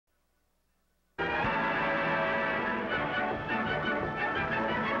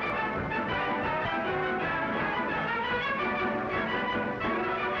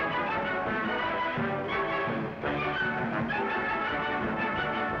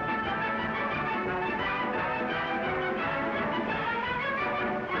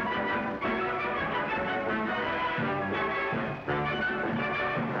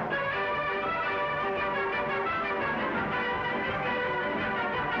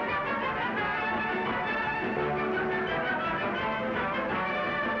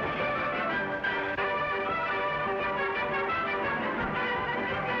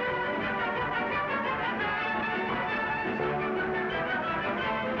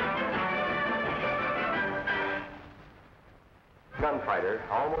gunfighter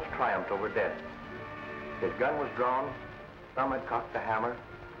almost triumphed over death. His gun was drawn, thumb had cocked the hammer,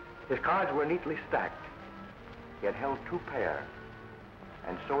 his cards were neatly stacked. He had held 2 pair,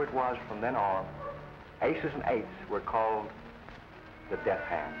 and so it was from then on. Aces and eights were called the death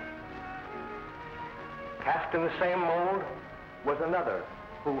hand. Cast in the same mold was another,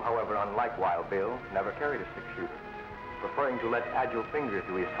 who, however, unlike Wild Bill, never carried a 6-shooter, preferring to let agile fingers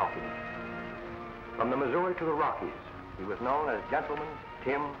do his talking. From the Missouri to the Rockies, he was known as Gentleman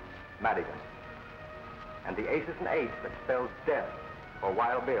Tim Madigan. And the aces and eights that spelled death for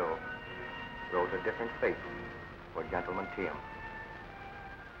Wild Bill wrote a different fate for Gentleman Tim.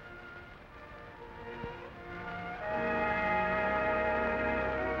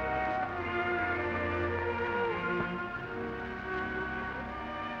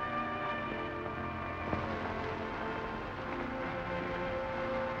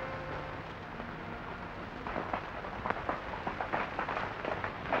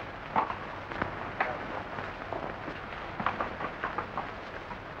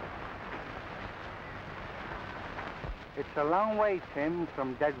 It's a long way, Tim,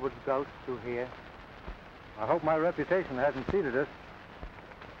 from Deadwood Gulch to here. I hope my reputation hasn't cheated us.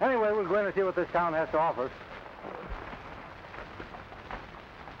 Anyway, we're going to see what this town has to offer.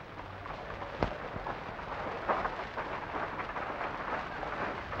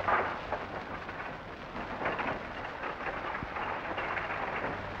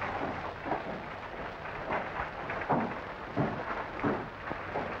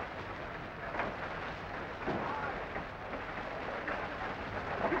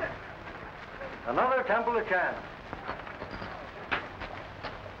 Another temple of chance.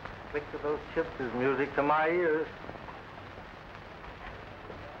 Click of those chips is music to my ears.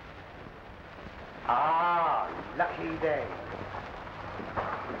 Ah, lucky day.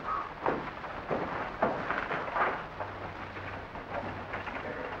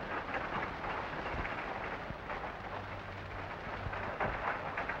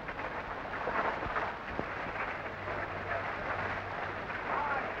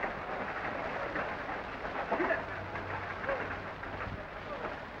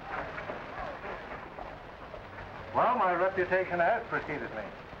 Well, my reputation has preceded me.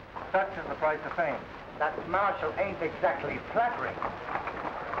 Such is the price of fame. That marshal ain't exactly flattering.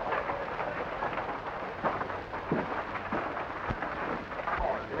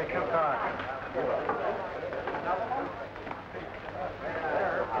 Take your card.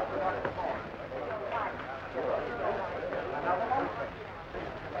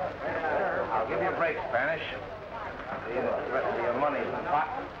 I'll give you a break, Spanish. See that the rest of your money's in the pot.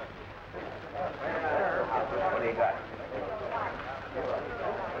 What do you got?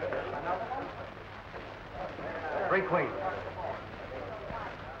 3 queens.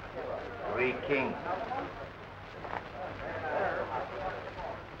 3 kings.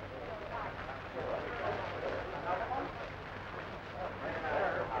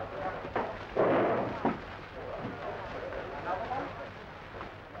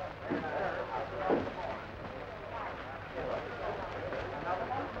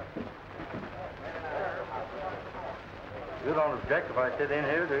 You don't object if I sit in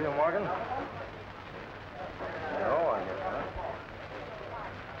here, do you, Morgan? No, I guess not.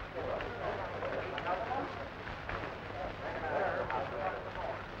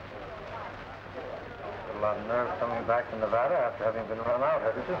 Got a lot of nerve coming back to Nevada after having been run out,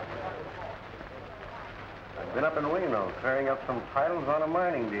 haven't you? I've been up in Reno, clearing up some titles on a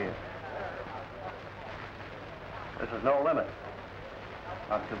mining deal. This is no limit.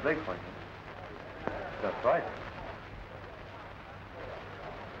 Not too big for you. That's right.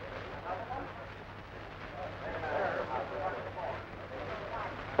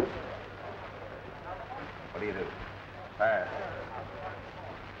 What do you do? Pass.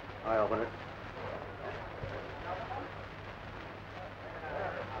 I open it.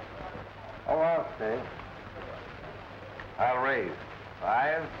 Oh, I'll stay. I'll raise.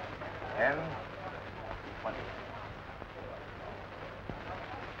 5, 10, 20.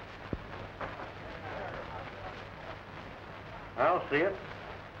 I'll see it.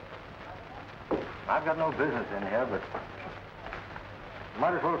 I've got no business in here, but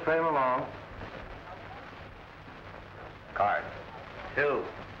might as well sail along. Card. 2. Well,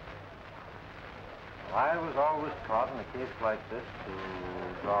 I was always taught in a case like this to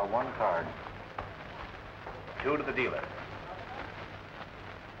draw 1 card. 2 to the dealer.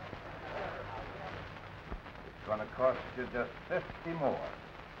 It's going to cost you just 50 more.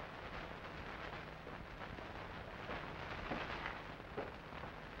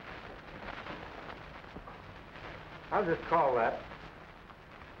 I'll just call that.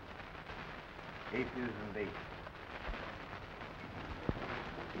 Aces and eights.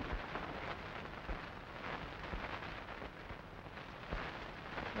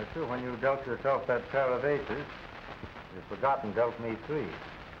 Mister, when you dealt yourself that pair of aces, you've forgotten dealt me 3.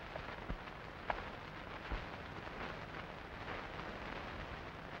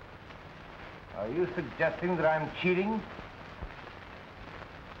 Are you suggesting that I'm cheating?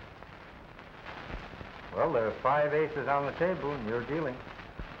 Well, there are 5 aces on the table, and you're dealing.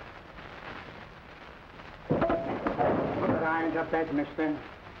 Put lines up that, mister.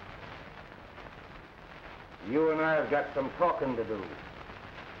 You and I have got some talking to do.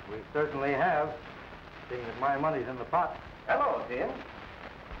 We certainly have, seeing that my money's in the pot. Hello, Tim.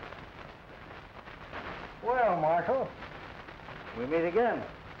 Well, Marshal, we meet again.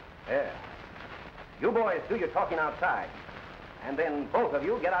 Yeah. You boys do your talking outside, and then both of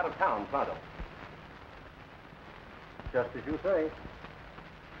you get out of town pronto. Just as you say.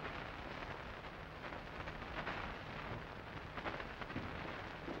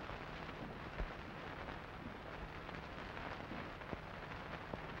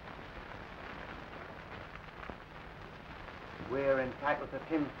 We're entitled to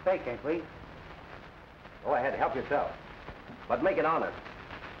Tim's steak, ain't we? Go ahead, help yourself. But make it honest.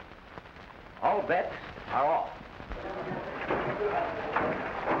 All bets are off.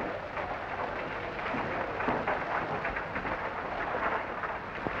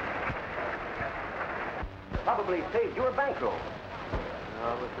 Probably saved your bankroll.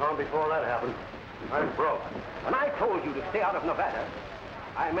 No, it was gone before that happened. I was broke. When I told you to stay out of Nevada,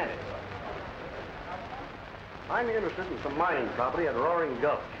 I meant it. I'm interested in some mining property at Roaring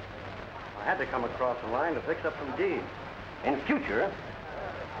Gulch. I had to come across the line to fix up some deeds. In future,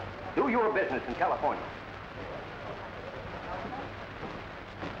 do your business in California.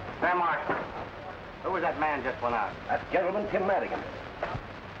 Sam Marshall, who was that man just went out? That's Gentleman Tim Madigan.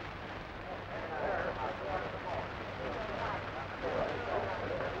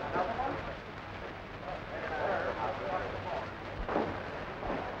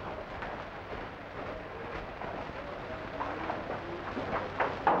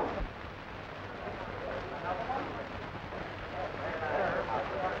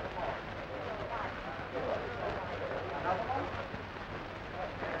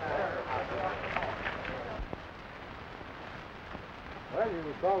 Well,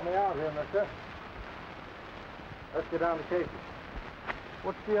 you called me out here, mister. Let's get down to cases.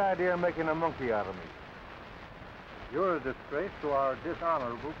 What's the idea of making a monkey out of me? You're a disgrace to our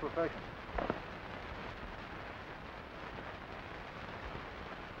dishonorable profession.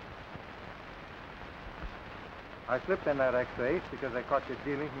 I slipped in that extra ace because I caught you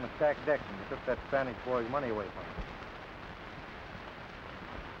dealing from a stacked deck and you took that Spanish boy's money away from him.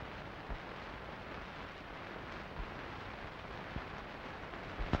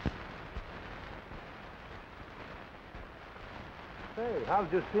 Hey, how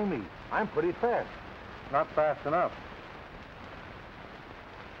did you see me? I'm pretty fast. Not fast enough.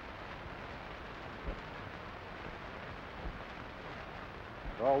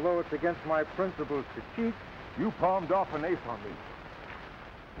 Although it's against my principles to cheat, you palmed off an ace on me.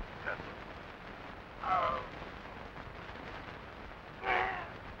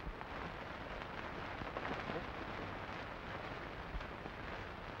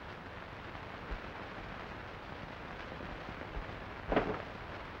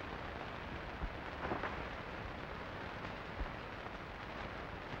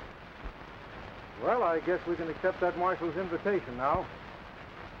 Well, I guess we can accept that marshal's invitation now.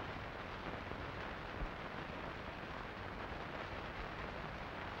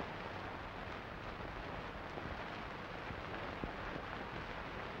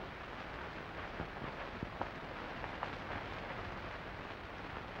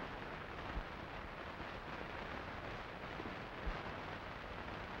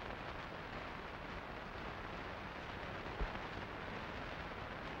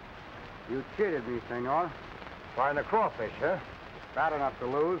 You cheated me, senor. Find a crawfish, huh? Bad enough to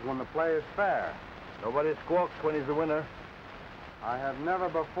lose when the play is fair. Nobody squawks when he's the winner. I have never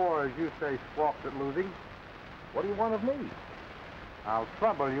before, as you say, squawked at losing. What do you want of me? I'll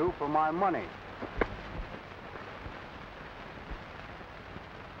trouble you for my money.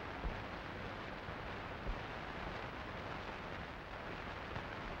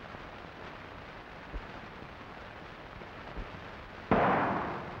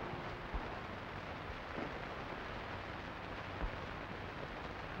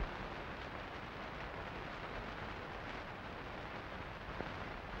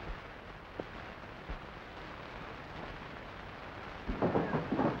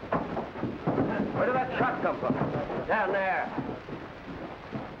 Where did that shot come from? Down there.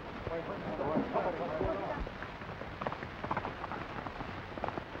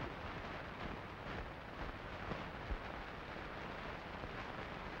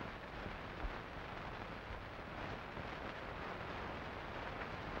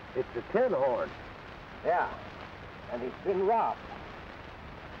 It's a tin horn. Yeah, and he's been robbed.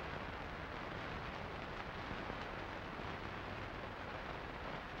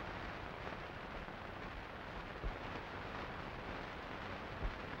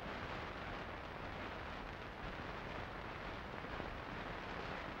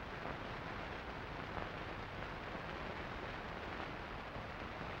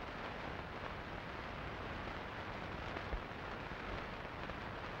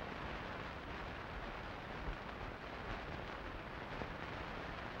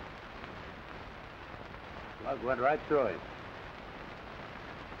 Slug went right through him.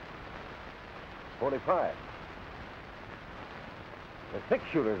 45. The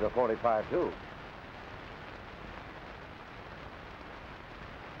six-shooters are 45, too.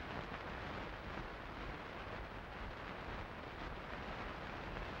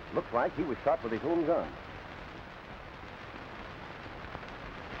 Looks like he was shot with his own gun.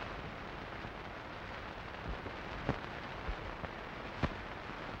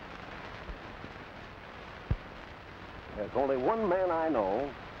 There's only one man I know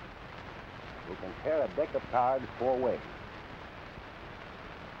who can tear a deck of cards 4 ways.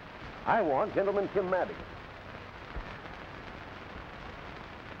 I want Gentleman Tim Madigan.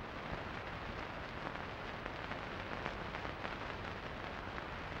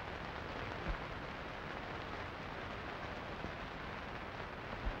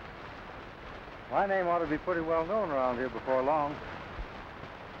 My name ought to be pretty well known around here before long.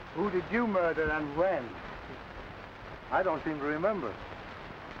 Who did you murder and when? I don't seem to remember.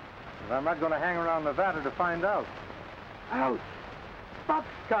 But I'm not going to hang around Nevada to find out. Ouch!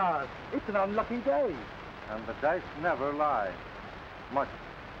 Boxcars! It's an unlucky day. And the dice never lie. Much.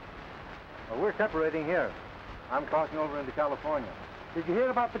 Well, we're separating here. I'm crossing over into California. Did you hear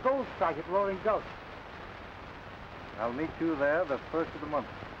about the gold strike at Roaring Gulch? I'll meet you there the first of the month.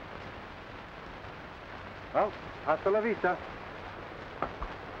 Well, hasta la vista.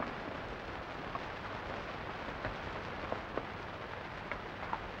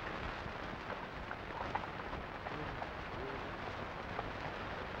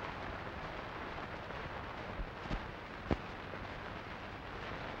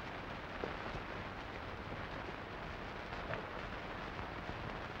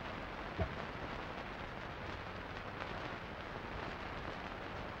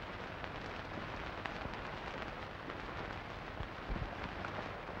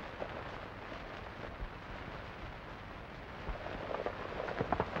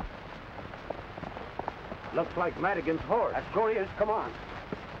 Looks like Madigan's horse. That sure is. Come on.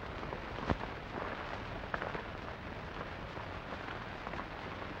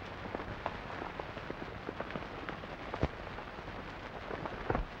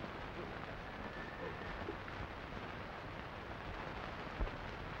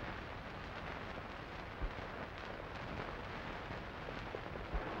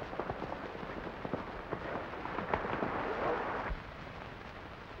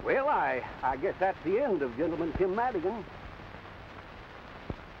 Well, I guess that's the end of Gentleman Tim Madigan.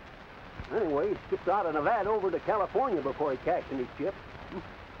 Anyway, he skipped out of Nevada over to California before he cashed in his chip.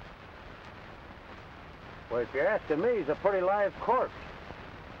 Well, if you're asking me, he's a pretty live corpse.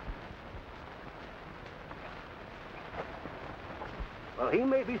 Well, he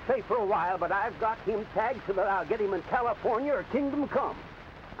may be safe for a while, but I've got him tagged so that I'll get him in California or kingdom come.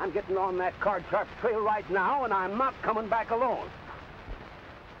 I'm getting on that cardsharp trail right now, and I'm not coming back alone.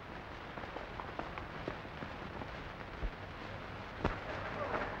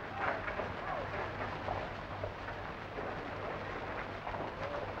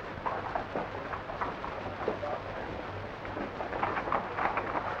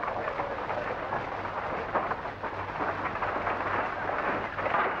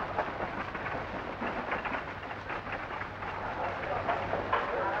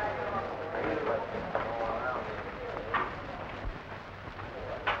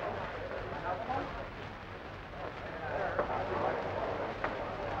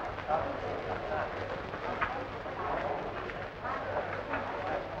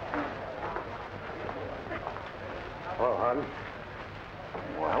 Hello, Hardin.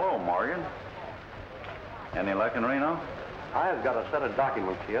 Well, hello, Morgan. Any luck in Reno? I've got a set of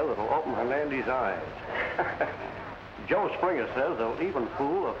documents here that'll open Hernandy's eyes. Joe Springer says they'll even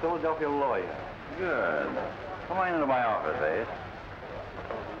fool a Philadelphia lawyer. Good. Come on into my office, Ace.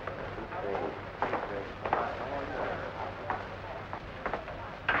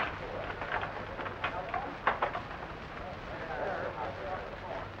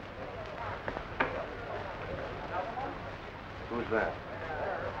 Who's that?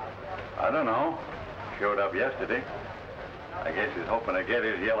 I don't know. Showed up yesterday. I I guess he's hoping to get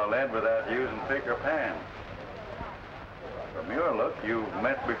his yellow lead without using pick or pan. From your look, you've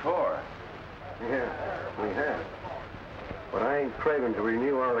met before. Yeah, we have. But I ain't craving to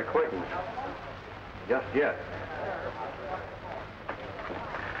renew our acquaintance. Just yet.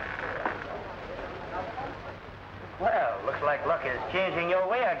 Well, looks like luck is changing your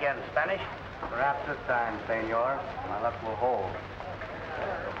way again, Spanish. Perhaps this time, senor, my luck will hold.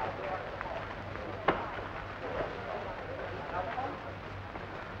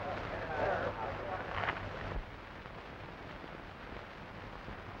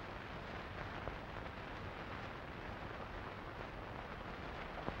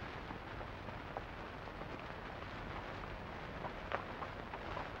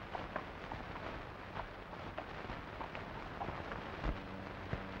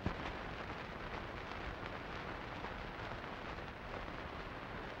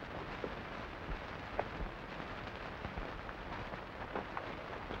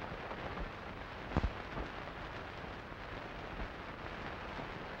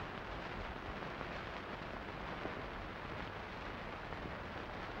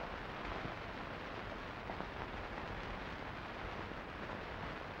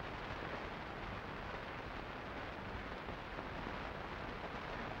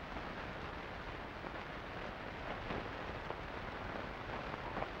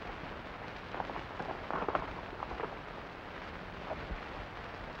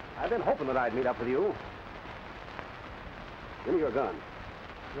 I've been hoping that I'd meet up with you. Give me your gun.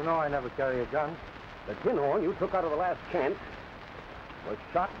 You know I never carry a gun. The tin horn you took out of the last chance was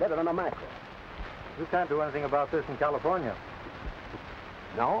shot better than a mackerel. You can't do anything about this in California.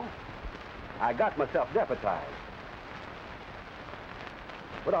 No? I got myself deputized.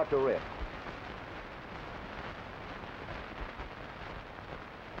 Put out your wrist.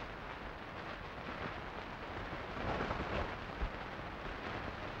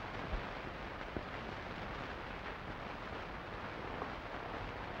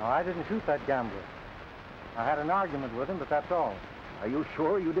 No, I didn't shoot that gambler. I had an argument with him, but that's all. Are you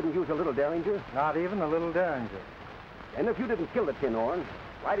sure you didn't use a little derringer? Not even a little derringer. And if you didn't kill the tin horn,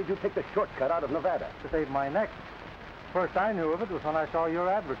 why did you take the shortcut out of Nevada? To save my neck. First I knew of it was when I saw your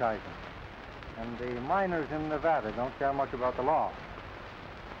advertising. And the miners in Nevada don't care much about the law.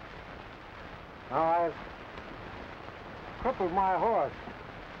 Now I've crippled my horse.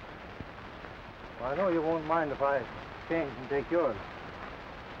 Well, I know you won't mind if I change and take yours.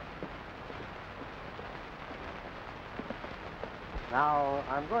 Now,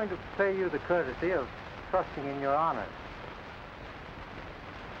 I'm going to pay you the courtesy of trusting in your honor.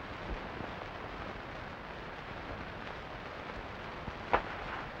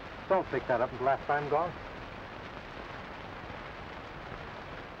 Don't pick that up until after I'm gone.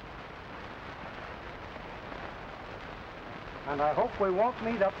 And I hope we won't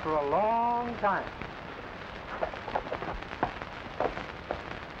meet up for a long time.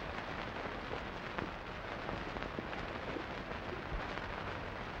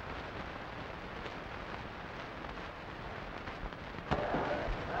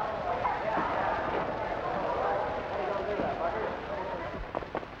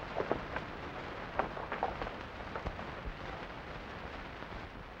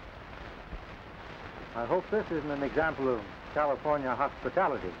 I hope this isn't an example of California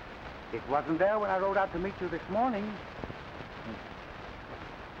hospitality. It wasn't there when I rode out to meet you this morning.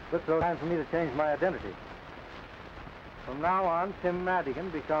 Looks no time for me to change my identity. From now on, Tim Madigan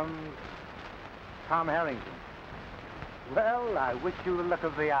becomes Tom Harrington. Well, I wish you the luck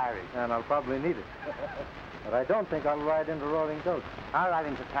of the Irish. And I'll probably need it. But I don't think I'll ride into Rolling Goat. I'll ride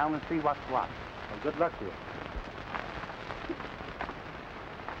into town and see what's what. Well, good luck to you.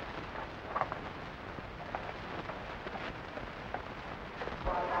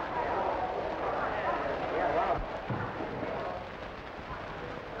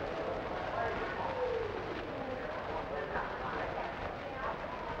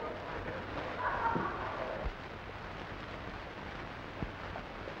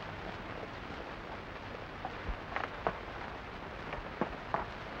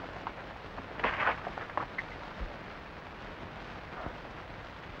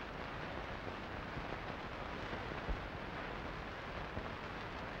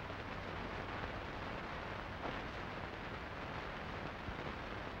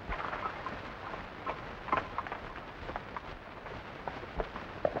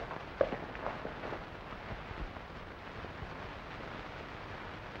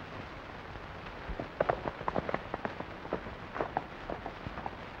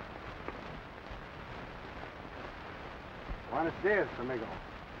 Buenos dias, amigo.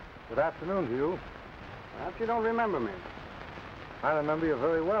 Good afternoon to you. Perhaps you don't remember me. I remember you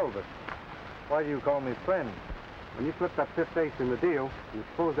very well, but why do you call me friend? When you flipped that fifth ace in the deal and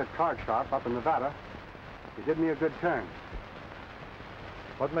exposed that card sharp up in Nevada, you did me a good turn.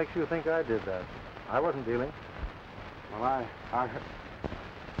 What makes you think I did that? I wasn't dealing. Well,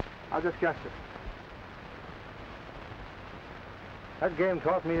 I just guessed it. That game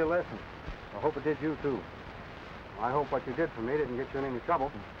taught me a lesson. I hope it did you, too. Well, I hope what you did for me didn't get you in any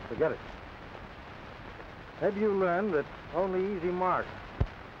trouble. Forget it. Maybe you learned that only easy marks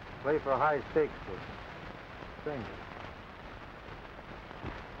play for high stakes with strangers.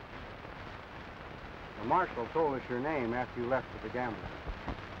 The marshal told us your name after you left with the gambler.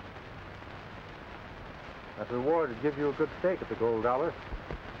 That reward would give you a good stake at the gold dollar.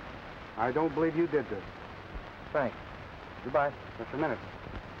 I don't believe you did this. Thanks. Goodbye. Just a minute.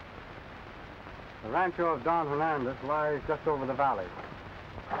 The rancho of Don Hernandez lies just over the valley.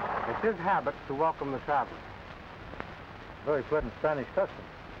 It's his habit to welcome the traveler. Very pleasant Spanish custom.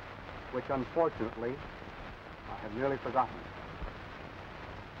 Which, unfortunately, I have nearly forgotten.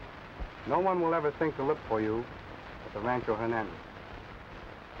 No one will ever think to look for you at the Rancho Hernandez.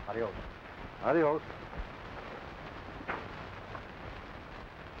 Adios. Adios.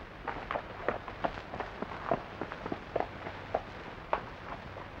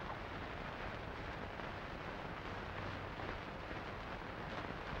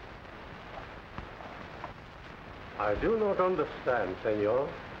 I do not understand, senor.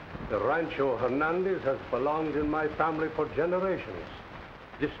 The Rancho Hernandez has belonged in my family for generations.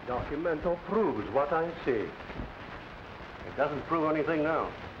 This documento proves what I say. It doesn't prove anything now.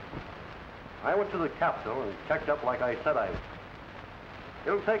 I went to the capital and checked up like I said I would.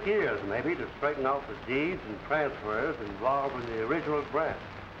 It'll take years, maybe, to straighten out the deeds and transfers involved in the original grant.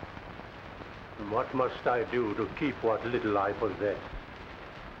 What must I do to keep what little I possess?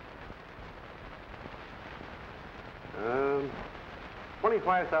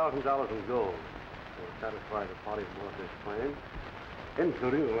 $25,000 in gold will satisfy the parties who bought this claim,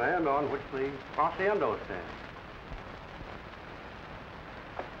 including the land on which the hacienda stands.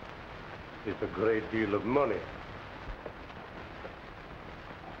 It's a great deal of money.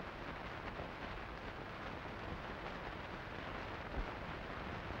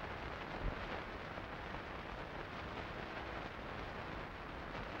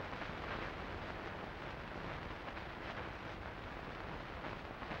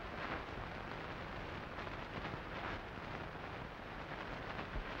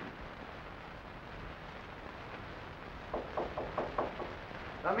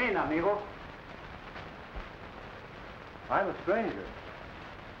 Come in, amigo. I'm a stranger.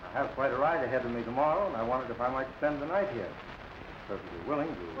 I have quite a ride ahead of me tomorrow, and I wondered if I might spend the night here. Perfectly willing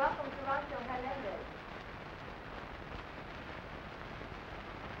to. Welcome to Rancho Hernandez.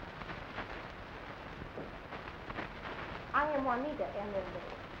 I am Juanita Hernandez.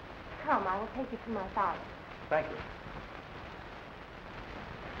 Come, I will take you to my father. Thank you.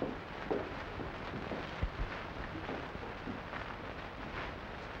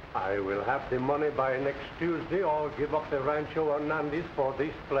 I will have the money by next Tuesday or give up the Rancho Hernandez for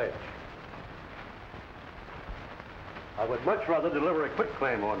this pledge. I would much rather deliver a quit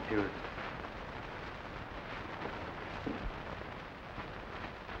claim on Tuesday.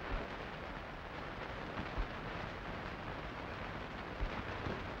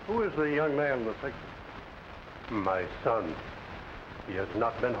 Who is the young man with the... My son. He has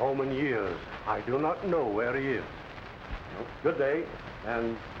not been home in years. I do not know where he is. Good day,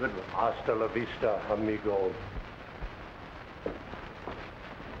 and good hasta la vista, amigo.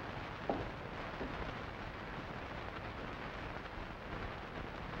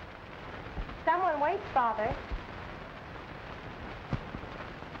 Someone waits, Father.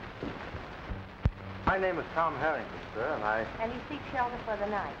 My name is Tom Harrington, sir, And he seeks shelter for the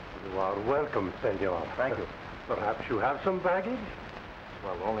night. You are welcome, senor. Thank you. Perhaps you have some baggage?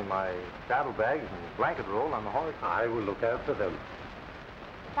 Well, only my saddlebags and blanket roll on the horse. I will look after them.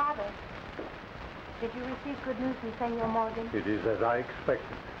 Father, did you receive good news from Senor Morgan? It is as I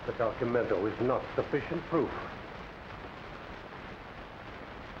expected. The documento is not sufficient proof.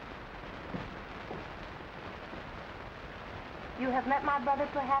 You have met my brother,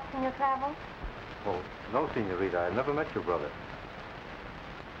 perhaps, in your travels? Oh, no, senorita. I've never met your brother.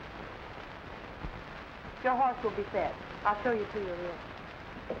 Your horse will be fed. I'll show you to your room.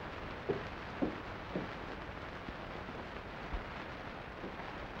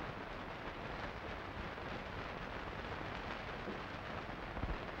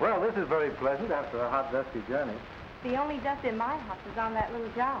 Well, this is very pleasant after a hot, dusty journey. The only dust in my house is on that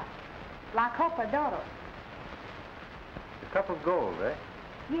little jar. La Copa d'Oro. A cup of gold, eh?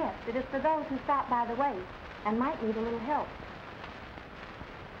 Yes, it is for those who stop by the way and might need a little help.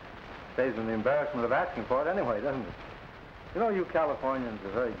 Saves them the embarrassment of asking for it anyway, doesn't it? You know, you Californians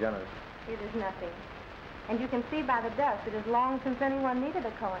are very generous. It is nothing. And you can see by the dust it is long since anyone needed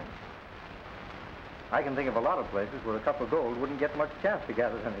a coin. I can think of a lot of places where a cup of gold wouldn't get much chance to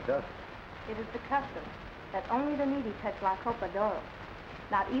gather any dust. It is the custom that only the needy touch La Copa d'Oro.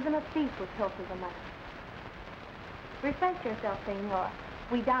 Not even a thief would pilfer the money. Refresh yourself, senor.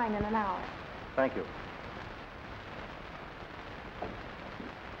 We dine in an hour. Thank you.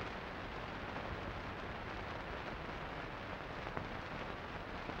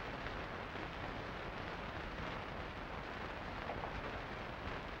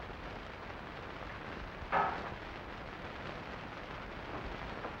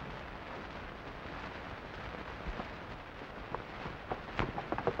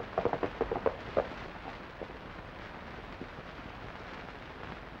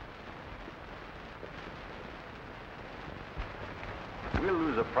 We'll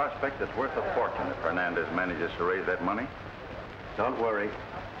lose a prospect that's worth a fortune if Hernandez manages to raise that money. Don't worry.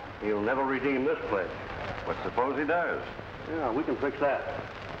 He'll never redeem this place. But suppose he does? Yeah, we can fix that.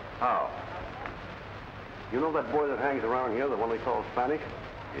 How? You know that boy that hangs around here, the one they call Spanish?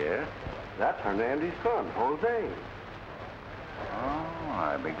 Yeah? That's Hernandez's son, Jose. Oh,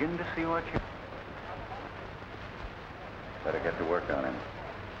 I begin to see what you... Better get to work on him.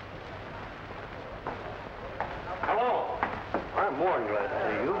 Hello. I'm more than glad to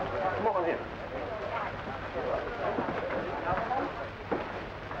see you. Come on in.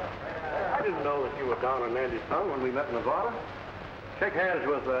 I didn't know that you were Don Hernandez's son when we met in Nevada. Shake hands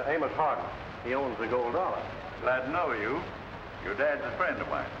with Amos Hardin. He owns the Gold Dollar. Glad to know you. Your dad's a friend of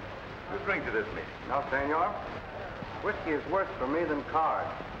mine. We'll drink to this meeting. No, senor. Whiskey is worse for me than cards.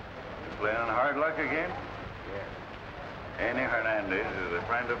 You playing on hard luck again? Yes. Annie Hernandez is a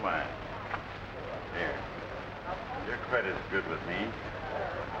friend of mine. Here. Your credit's good with me.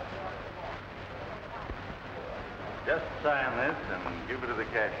 Just sign this and give it to the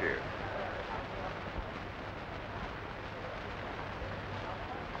cashier.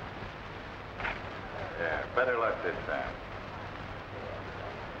 Yeah, better luck this time.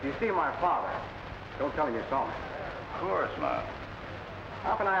 You see my father. Don't tell him you saw me. Of course not.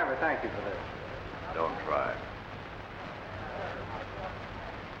 How can I ever thank you for this? Don't try.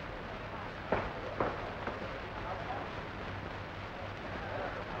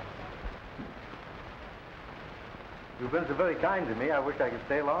 You've been so very kind to me, I wish I could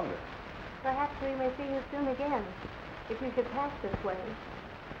stay longer. Perhaps we may see you soon again, if you should pass this way.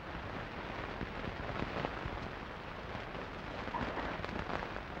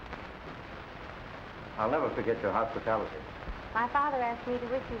 I'll never forget your hospitality. My father asked me to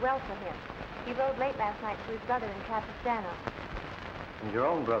wish you well for him. He rode late last night to his brother in Capistrano. And your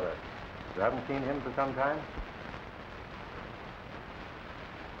own brother. You haven't seen him for some time?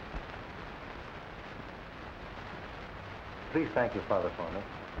 Please thank your father for me.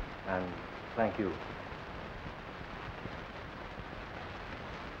 And thank you.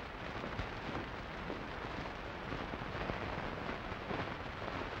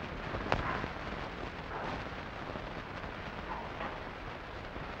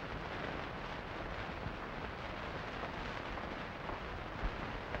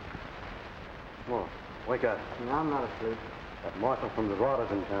 Come on, wake up. No, I'm not asleep. That marshal from Nevada's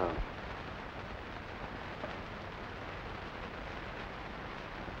in town.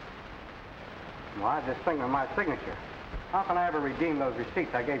 Well, I just think of my signature. How can I ever redeem those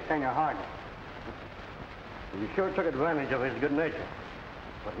receipts I gave Senor Hardin? You sure took advantage of his good nature.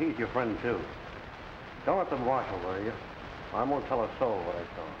 But he's your friend, too. Don't let the marshal worry you. I won't tell a soul what I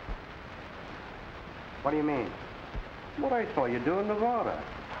saw. What do you mean? What I saw you do in Nevada.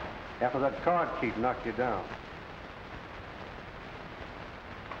 After that card cheat knocked you down.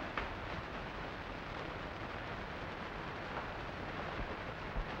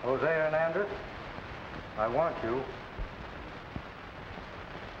 Jose Hernandez, I want you.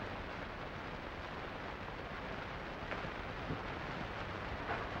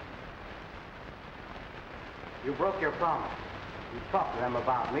 You broke your promise. You talked to them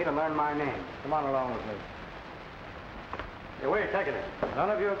about me to learn my name. Come on along with me. Hey, where are you taking it? None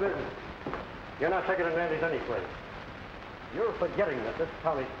of your business. You're not taking advantage any place. You're forgetting that this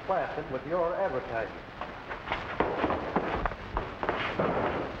town is plastered with your advertising.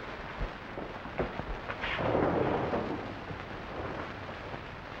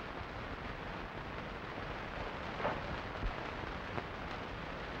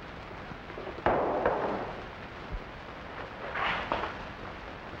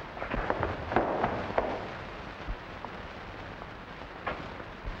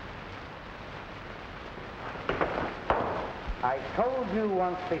 I told you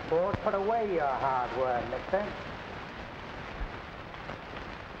once before, put away your hard word, mister.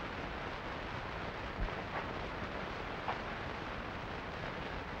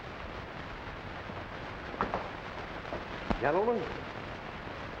 Gentlemen,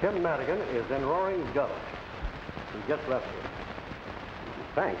 Tim Madigan is in Roaring Gulch. He just left here.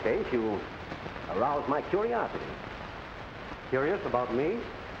 Thanks, Ace. You aroused my curiosity. Curious about me?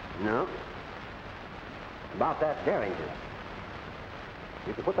 No. About that Derringer.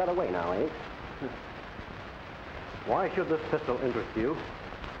 You can put that away now, Ace. Why should this pistol interest you?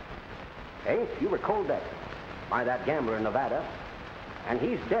 Ace, you were cold-decked by that gambler in Nevada, and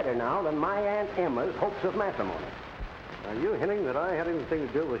he's deader now than my Aunt Emma's hopes of matrimony. Are you hinting that I had anything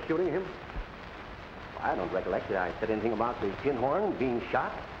to do with shooting him? I don't recollect that I said anything about the tin horn being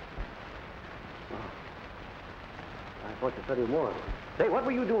shot. Oh. I thought you said he was. Say, what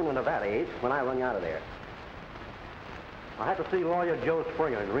were you doing in Nevada, Ace, when I run you out of there? I had to see lawyer Joe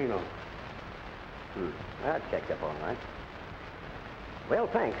Springer in Reno. That checked up all right. Well,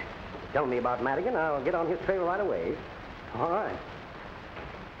 thanks. Tell me about Madigan. I'll get on his trail right away. All right.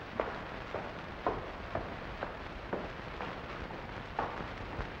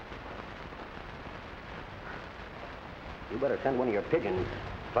 You better send one of your pigeons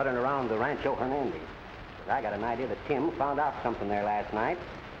fluttering around the Rancho Hernandez. 'Cause I got an idea that Tim found out something there last night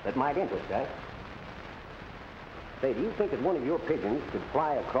that might interest us. Say, do you think that one of your pigeons could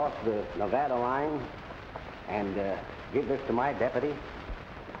fly across the Nevada line and give this to my deputy?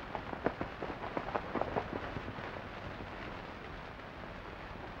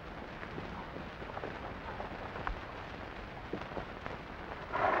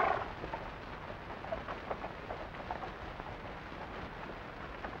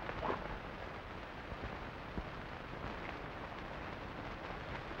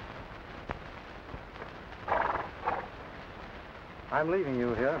 I'm leaving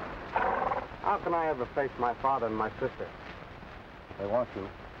you here. How can I ever face my father and my sister? They want you.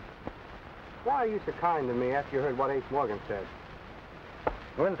 Why are you so kind to me after you heard what Ace Morgan said?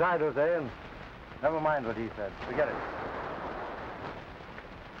 Go inside, Jose, and never mind what he said. Forget it.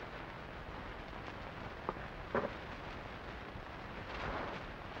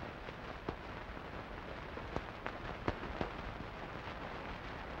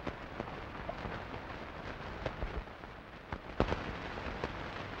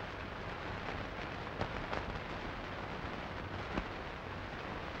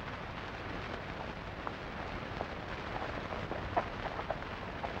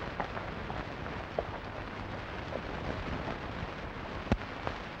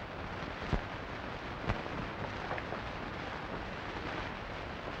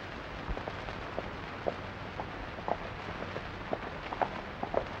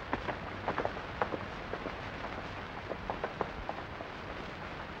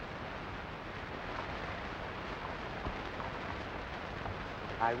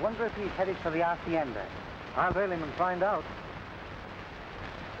 I wonder if he's headed for the hacienda. I'll bail him and find out.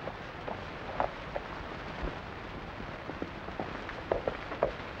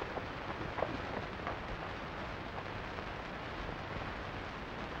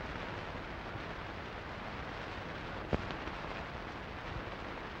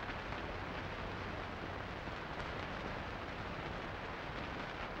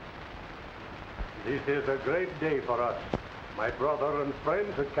 This is a great day for us. My brother and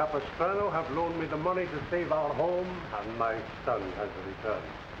friends at Capistrano have loaned me the money to save our home, and my son has returned.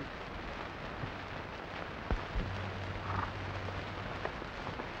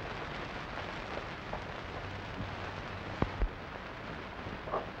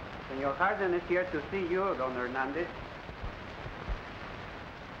 Senor Harden is here to see you, Don Hernandez.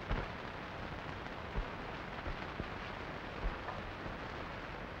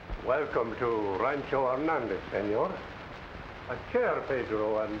 Welcome to Rancho Hernandez, senor. A chair,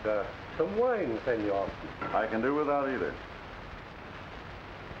 Pedro, and some wine, senor. I can do without either.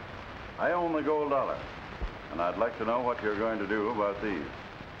 I own the gold dollar, and I'd like to know what you're going to do about these.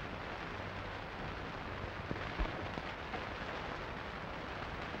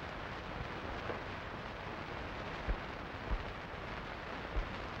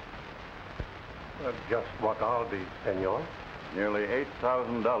 Just what are these, senor? Nearly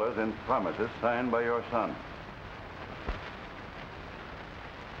 $8,000 in promises signed by your son.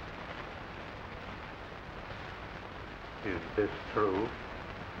 Is this true?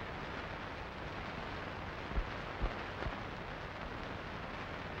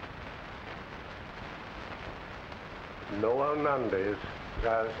 No Hernandez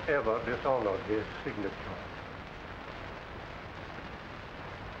has ever dishonored his signature.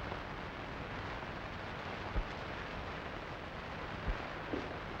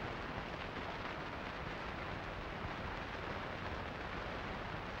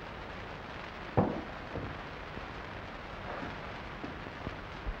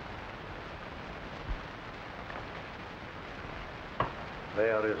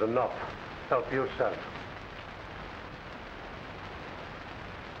 There is enough. Help yourself.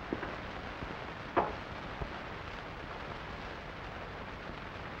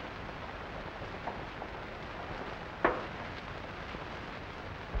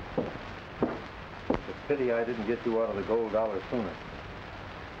 It's a pity I didn't get you out of the gold dollar sooner.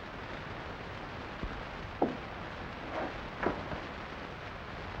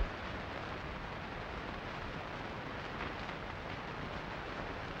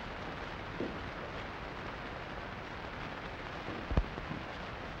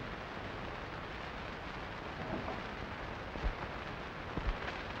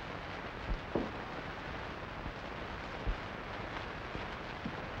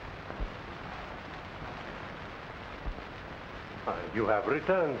 You have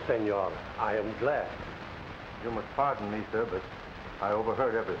returned, senor. I am glad. You must pardon me, sir, but I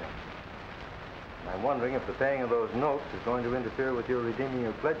overheard everything. And I'm wondering if the paying of those notes is going to interfere with your redeeming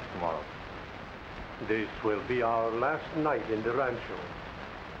your pledge tomorrow. This will be our last night in the rancho.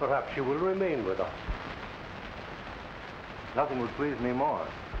 Perhaps you will remain with us. Nothing would please me more.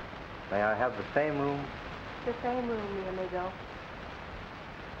 May I have the same room? The same room, mi amigo.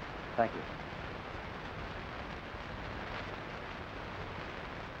 Thank you.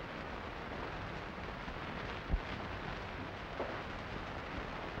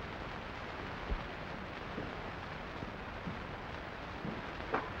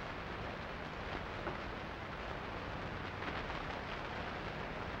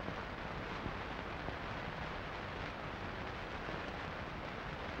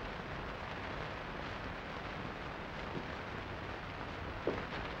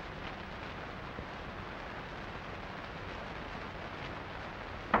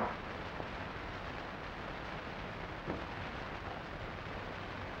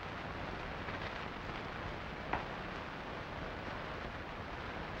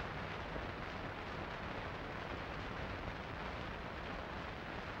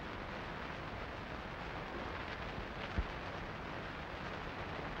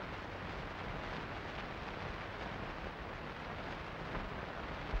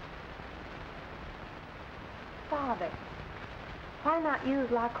 Father, why not use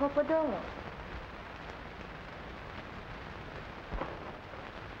La Copa Durlam?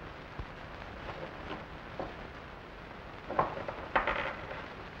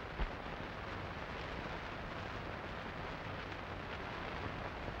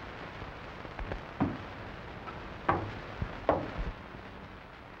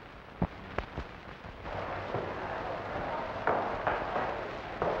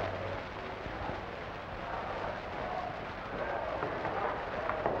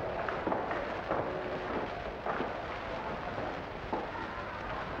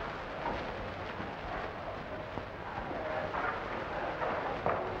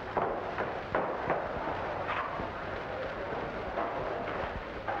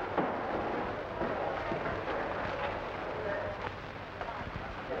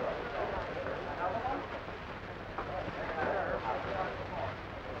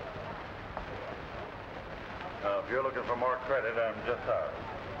 If you're looking for more credit, I'm just sorry.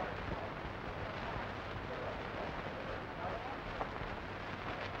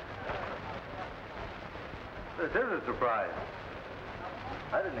 This is a surprise.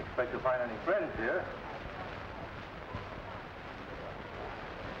 I didn't expect to find any friends here.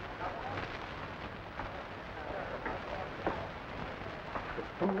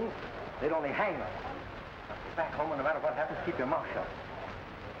 They'd only hang us. Get back home, and no matter what happens, keep your mouth shut.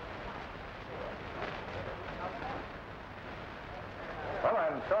 Well,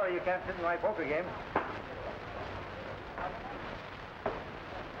 I'm sorry you can't sit in my poker game.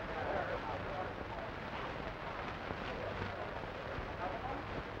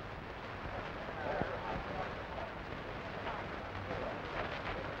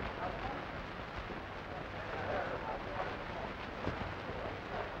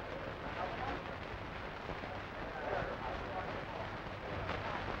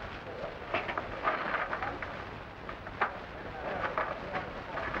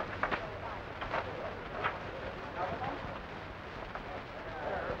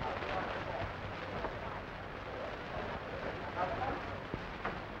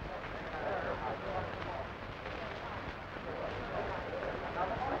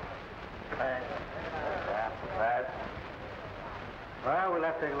 Well, we'll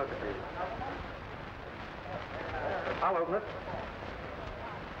have to take a look at these. I'll open it.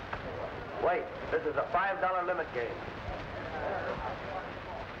 Wait, this is a $5 limit game.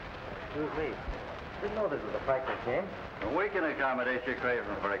 Excuse me. Didn't know this was a practice game. We can accommodate your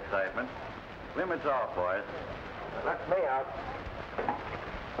craving for excitement. Limits off, boys. That's me out.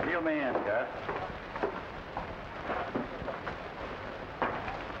 Show me in, Gus.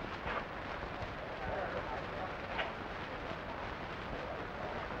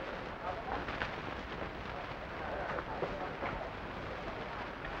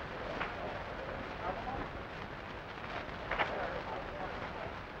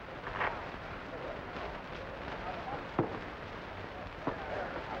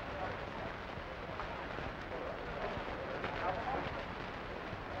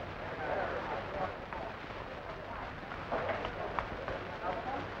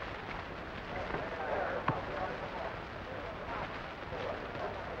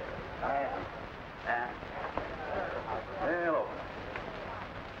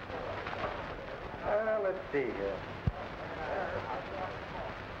 Let's see here.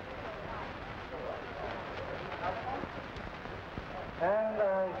 And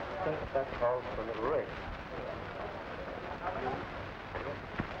I think that calls for a little race.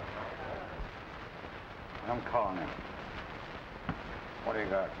 I'm calling him. What do you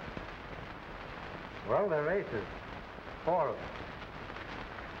got? Well, they're races. 4 of them.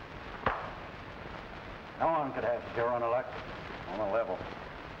 No one could have zero on a luck on a level.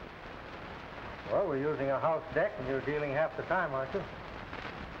 Well, we're using a house deck, and you're dealing half the time, aren't you?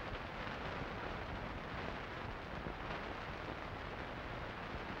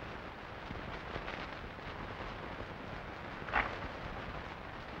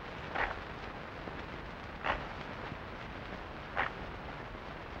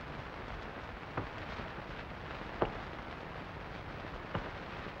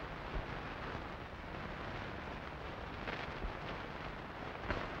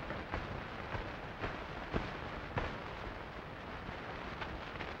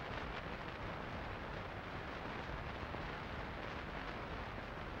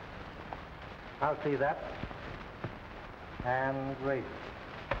 I'll see that. And race.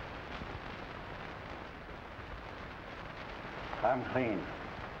 I'm clean.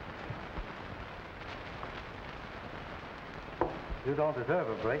 You don't deserve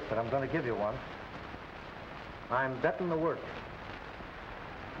a break, but I'm going to give you one. I'm betting the work.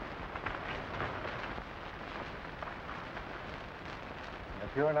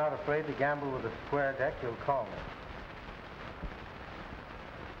 If you're not afraid to gamble with a square deck, you'll call me.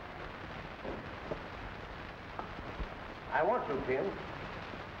 I want you, Tim.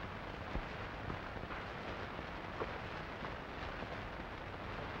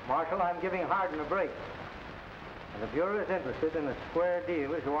 Marshal, I'm giving Hardin a break. And if you're as interested in a square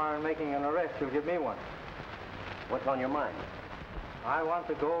deal as you are in making an arrest, you'll give me one. What's on your mind? I want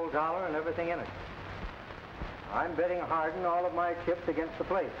the gold dollar and everything in it. I'm betting Hardin all of my chips against the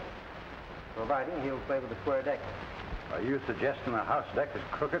place, providing he'll play with the square deck. Are you suggesting the house deck is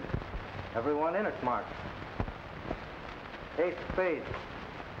crooked? Everyone in it's marked. Ace of spades.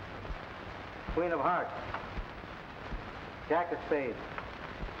 Queen of hearts. Jack of spades.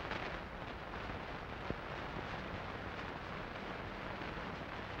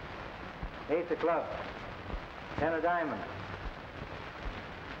 Ace of clubs. 10 of diamonds.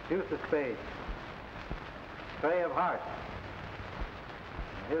 Deuce of spades. Trey of hearts.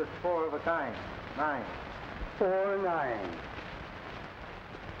 And here's 4 of a kind. 9. 4, 9.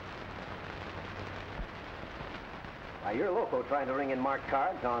 Why, you're loco trying to ring in marked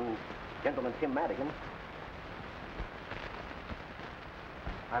cards on Gentleman Tim Madigan.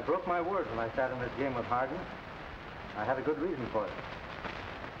 I broke my word when I sat in this game with Hardin. I had a good reason for it.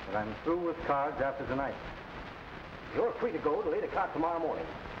 But I'm through with cards after tonight. You're free to go to 8 o'clock tomorrow morning.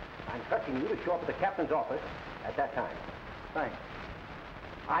 I'm trusting you to show up at the captain's office at that time. Thanks.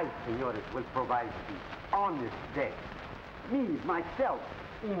 I, senores, will provide the honest deck. Me, myself,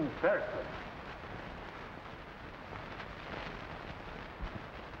 in person.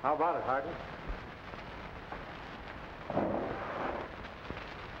 How about it, Hardin?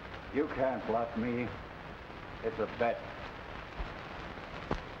 You can't bluff me. It's a bet.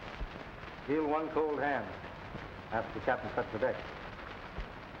 Deal one cold hand. After the captain cuts the deck.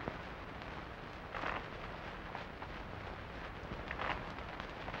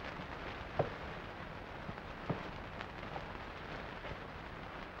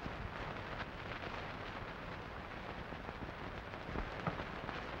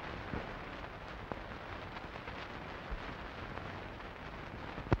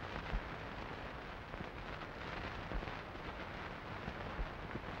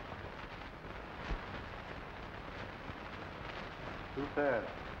 Two pairs.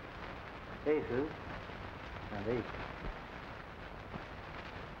 Aces and 8.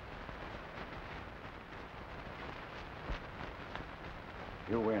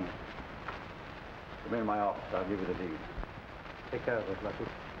 You win. Come in my office. I'll give you the deed. Take care of it, Lucky.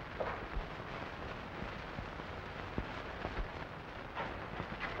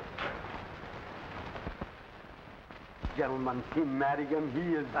 Gentleman, Tim Madigan,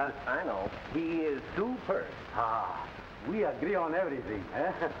 he is... I know. He is superb. Ah, we agree on everything,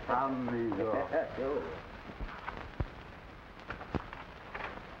 eh? Amigo. Sure.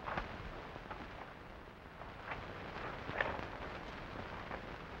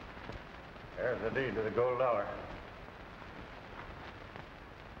 There's the deed to the gold dollar.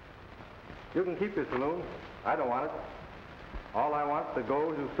 You can keep your saloon. I don't want it. All I want is the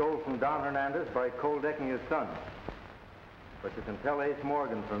gold you stole from Don Hernandez by cold decking his son. But you can tell Ace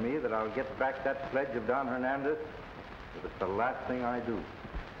Morgan for me that I'll get back that pledge of Don Hernandez if it's the last thing I do.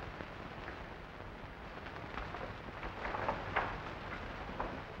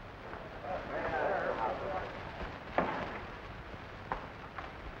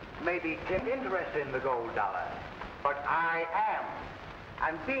 Maybe Tim interested in the gold dollar, but I am.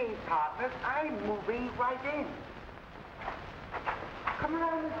 And being partners, I'm moving right in. Come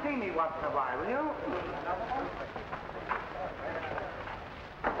around and see me once in a while, will you?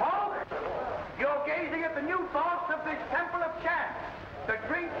 Folks, you're gazing at the new boss of this Temple of Chance. The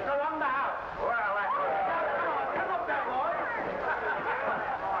drinks are on the house. Well, that's... Come on, come up there, boy.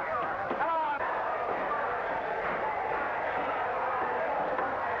 Come on.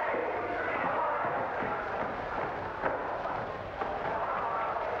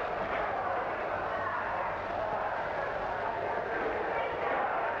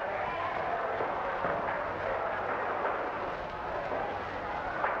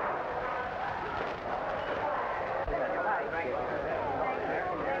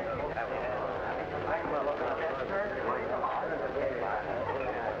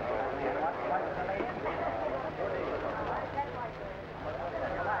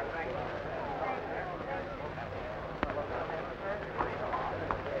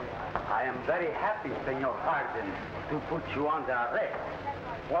 I am very happy, Senor Hardin, to put you under arrest.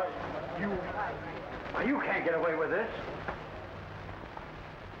 Why, You can't get away with this.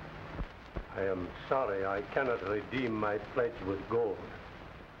 I am sorry I cannot redeem my pledge with gold.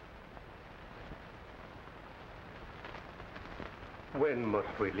 When must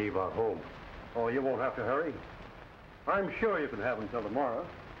we leave our home? Oh, you won't have to hurry. I'm sure you can have until tomorrow.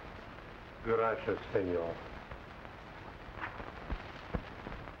 Gracias, senor.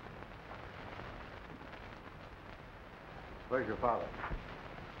 Where's your father?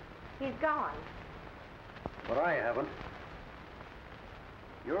 He's gone. But I haven't.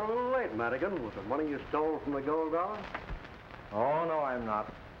 You're a little late, Madigan, with the money you stole from the gold dollar. Oh, no, I'm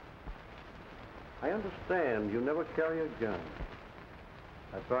not. I understand you never carry a gun.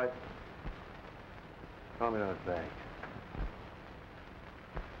 That's right. Tell me that back.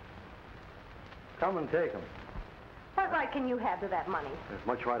 Come and take him. What right can you have to that money? As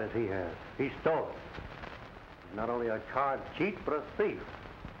much right as he has. He stole it. He's not only a card cheat, but a thief.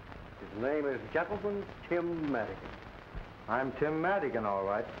 His name is Gentleman Tim Madigan. I'm Tim Madigan, all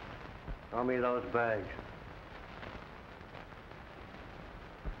right. Throw me those bags.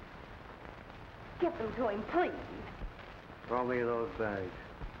 Give them to him, please. Throw me those bags.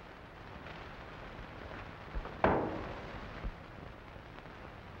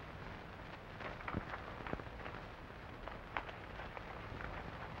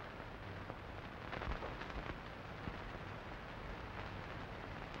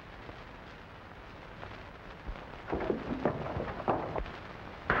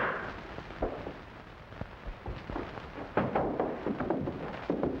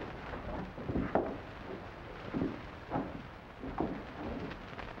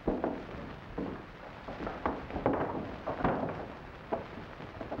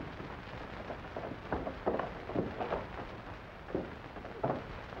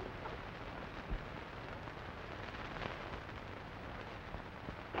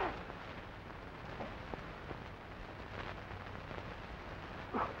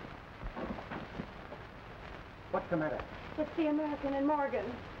 What's the matter? It's the American and Morgan.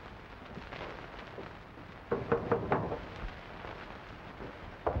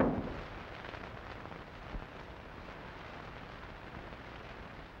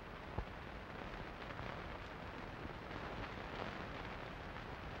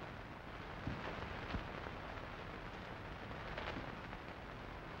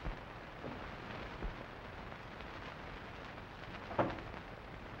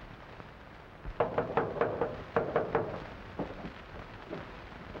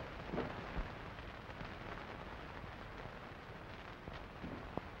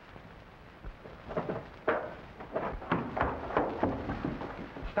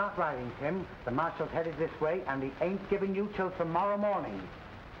 Start riding, Tim. The marshal's headed this way, and he ain't giving you till tomorrow morning.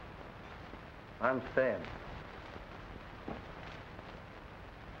 I'm staying.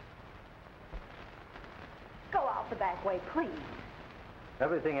 Go out the back way, please.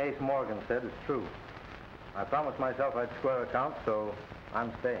 Everything Ace Morgan said is true. I promised myself I'd square accounts, so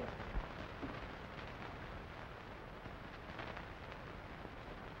I'm staying.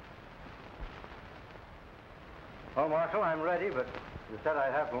 Well, Marshal, I'm ready, but you said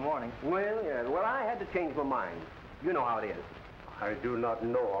I'd have till morning. Well, yes. Well, I had to change my mind. You know how it is. I do not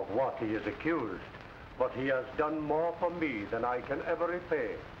know of what he is accused, but he has done more for me than I can ever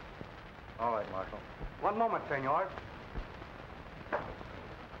repay. All right, Marshal. One moment, senor.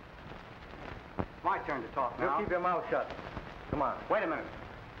 My turn to talk now. You keep your mouth shut. Come on. Wait a minute.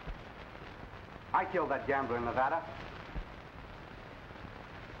 I killed that gambler in Nevada.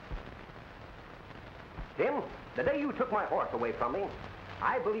 Tim, the day you took my horse away from me,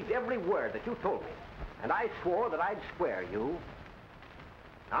 I believed every word that you told me. And I swore that I'd square you.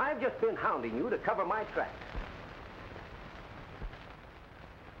 I've just been hounding you to cover my tracks.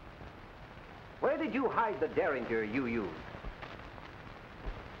 Where did you hide the derringer you used?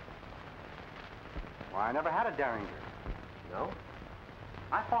 Well, I never had a derringer. No?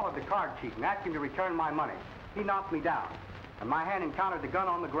 I followed the card cheat and asked him to return my money. He knocked me down, and my hand encountered the gun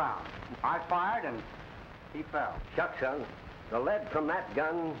on the ground. I fired, and he fell. Shucks, son. The lead from that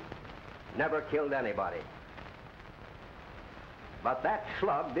gun never killed anybody. But that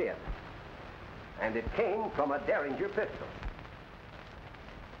slug did. And it came from a derringer pistol.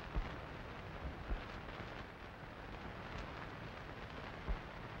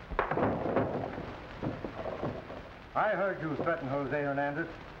 I heard you threaten Jose Hernandez.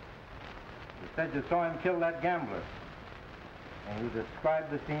 You said you saw him kill that gambler. And you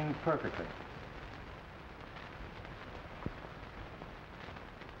described the scene perfectly.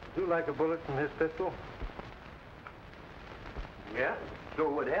 Would you like a bullet from his pistol? Yeah, sure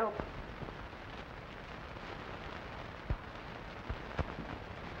would help.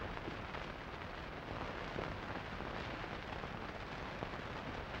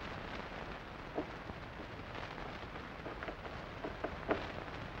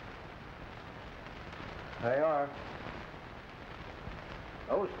 There you are.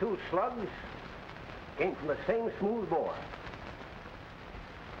 Those two slugs came from the same smooth bore.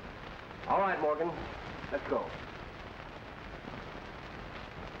 All right, Morgan, let's go.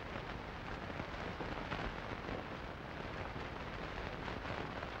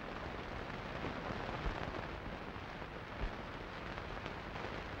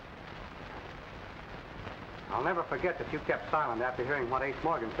 I'll never forget that you kept silent after hearing what Ace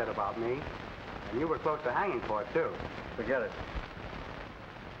Morgan said about me. And you were close to hanging for it, too. Forget it.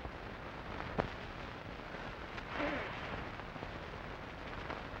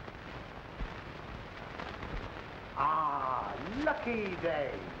 Ah, lucky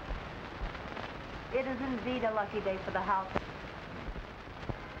day. It is indeed a lucky day for the house.